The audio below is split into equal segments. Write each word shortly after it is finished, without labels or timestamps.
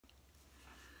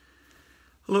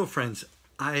Hello, friends.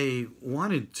 I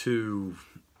wanted to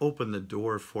open the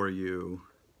door for you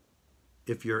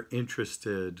if you're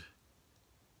interested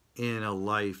in a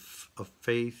life of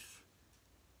faith,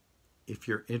 if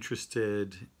you're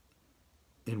interested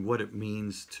in what it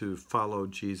means to follow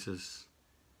Jesus,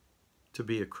 to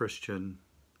be a Christian,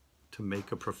 to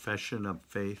make a profession of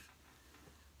faith.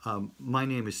 My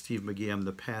name is Steve McGee. I'm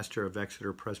the pastor of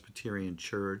Exeter Presbyterian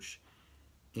Church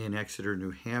in Exeter,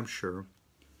 New Hampshire.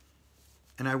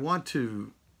 And I want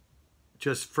to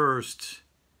just first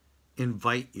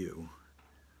invite you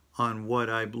on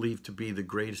what I believe to be the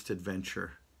greatest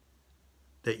adventure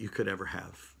that you could ever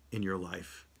have in your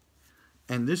life.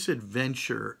 And this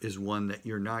adventure is one that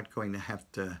you're not going to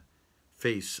have to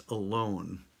face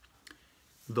alone.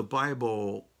 The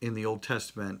Bible in the Old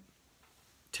Testament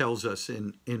tells us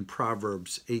in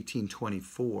Proverbs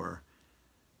 18:24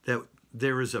 that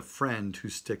there is a friend who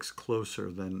sticks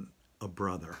closer than a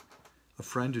brother. A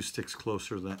friend who sticks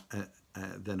closer than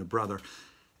a brother.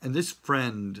 And this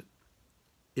friend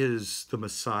is the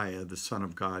Messiah, the Son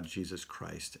of God, Jesus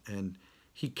Christ. And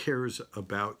he cares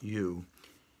about you.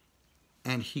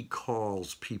 And he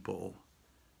calls people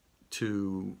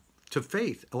to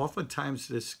faith. Oftentimes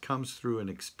this comes through an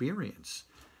experience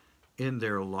in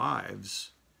their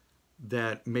lives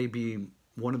that may be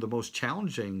one of the most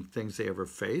challenging things they ever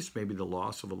face, maybe the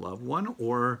loss of a loved one,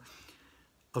 or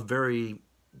a very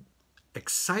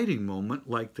exciting moment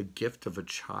like the gift of a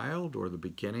child or the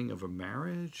beginning of a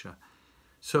marriage.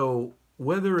 So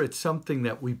whether it's something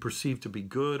that we perceive to be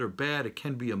good or bad, it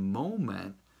can be a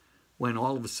moment when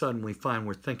all of a sudden we find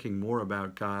we're thinking more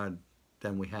about God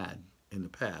than we had in the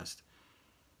past.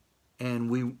 And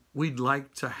we'd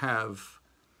like to have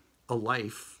a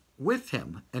life with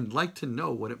him and like to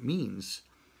know what it means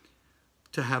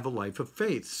to have a life of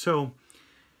faith. So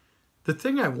the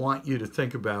thing I want you to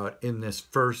think about in this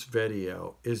first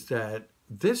video is that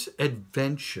this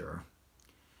adventure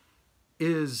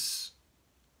is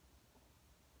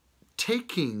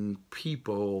taking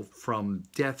people from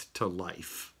death to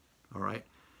life, all right?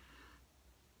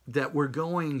 That we're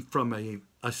going from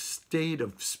a state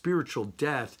of spiritual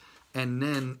death and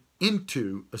then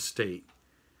into a state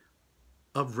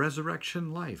of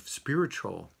resurrection life,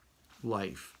 spiritual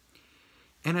life.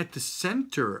 And at the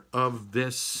center of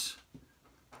this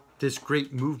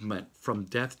great movement from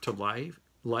death to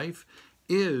life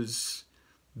is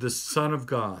the Son of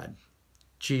God,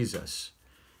 Jesus.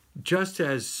 Just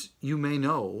as you may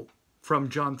know from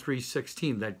John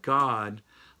 3:16 that God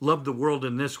loved the world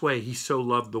in this way, he so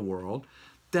loved the world,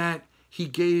 that he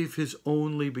gave his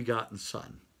only begotten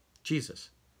Son,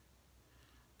 Jesus,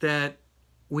 that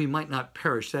we might not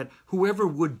perish, that whoever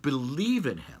would believe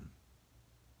in him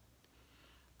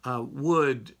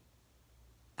would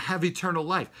have eternal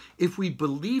life. If we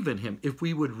believe in him, if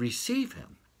we would receive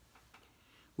him,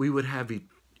 we would have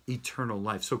eternal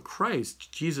life. So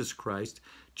Christ, Jesus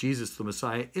the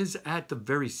Messiah, is at the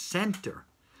very center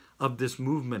of this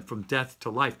movement from death to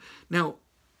life. Now,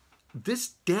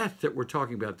 this death that we're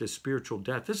talking about, this spiritual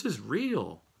death, this is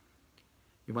real.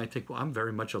 You might think, well, I'm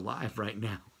very much alive right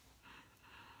now.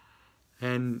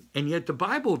 And yet the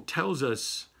Bible tells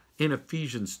us in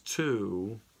Ephesians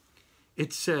 2,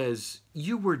 it says,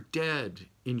 you were dead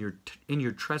in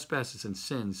your trespasses and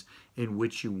sins in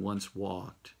which you once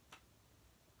walked.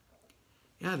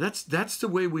 Yeah, that's the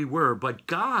way we were. But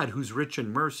God, who's rich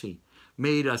in mercy,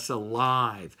 made us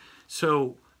alive.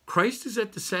 So Christ is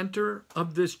at the center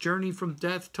of this journey from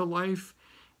death to life.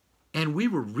 And we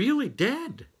were really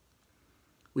dead.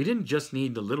 We didn't just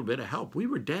need a little bit of help. We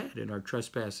were dead in our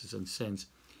trespasses and sins.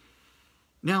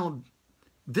 Now,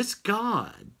 this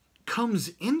God comes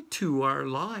into our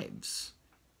lives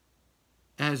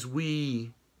as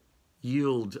we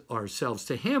yield ourselves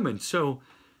to him. And so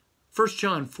 1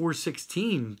 John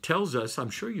 4:16 tells us, I'm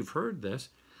sure you've heard this,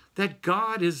 that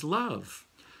God is love.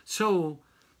 So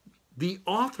the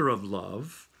author of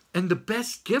love and the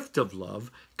best gift of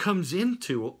love comes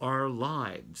into our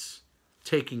lives,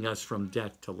 taking us from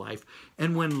death to life.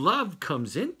 And when love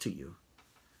comes into you,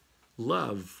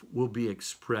 love will be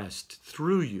expressed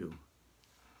through you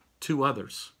to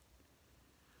others.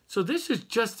 So this is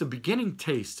just the beginning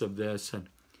taste of this, and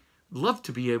I'd love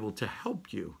to be able to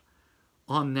help you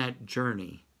on that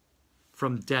journey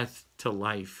from death to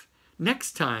life.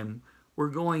 Next time, we're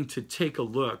going to take a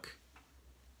look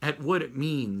at what it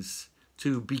means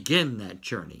to begin that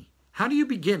journey. How do you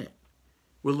begin it?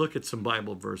 We'll look at some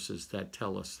Bible verses that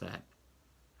tell us that.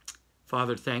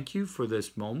 Father, thank you for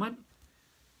this moment.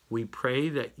 We pray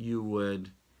that you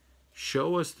would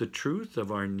show us the truth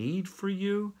of our need for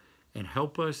you and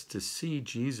help us to see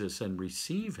Jesus and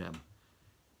receive him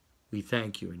We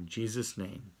thank you in Jesus'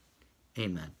 name.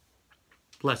 Amen.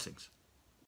 Blessings.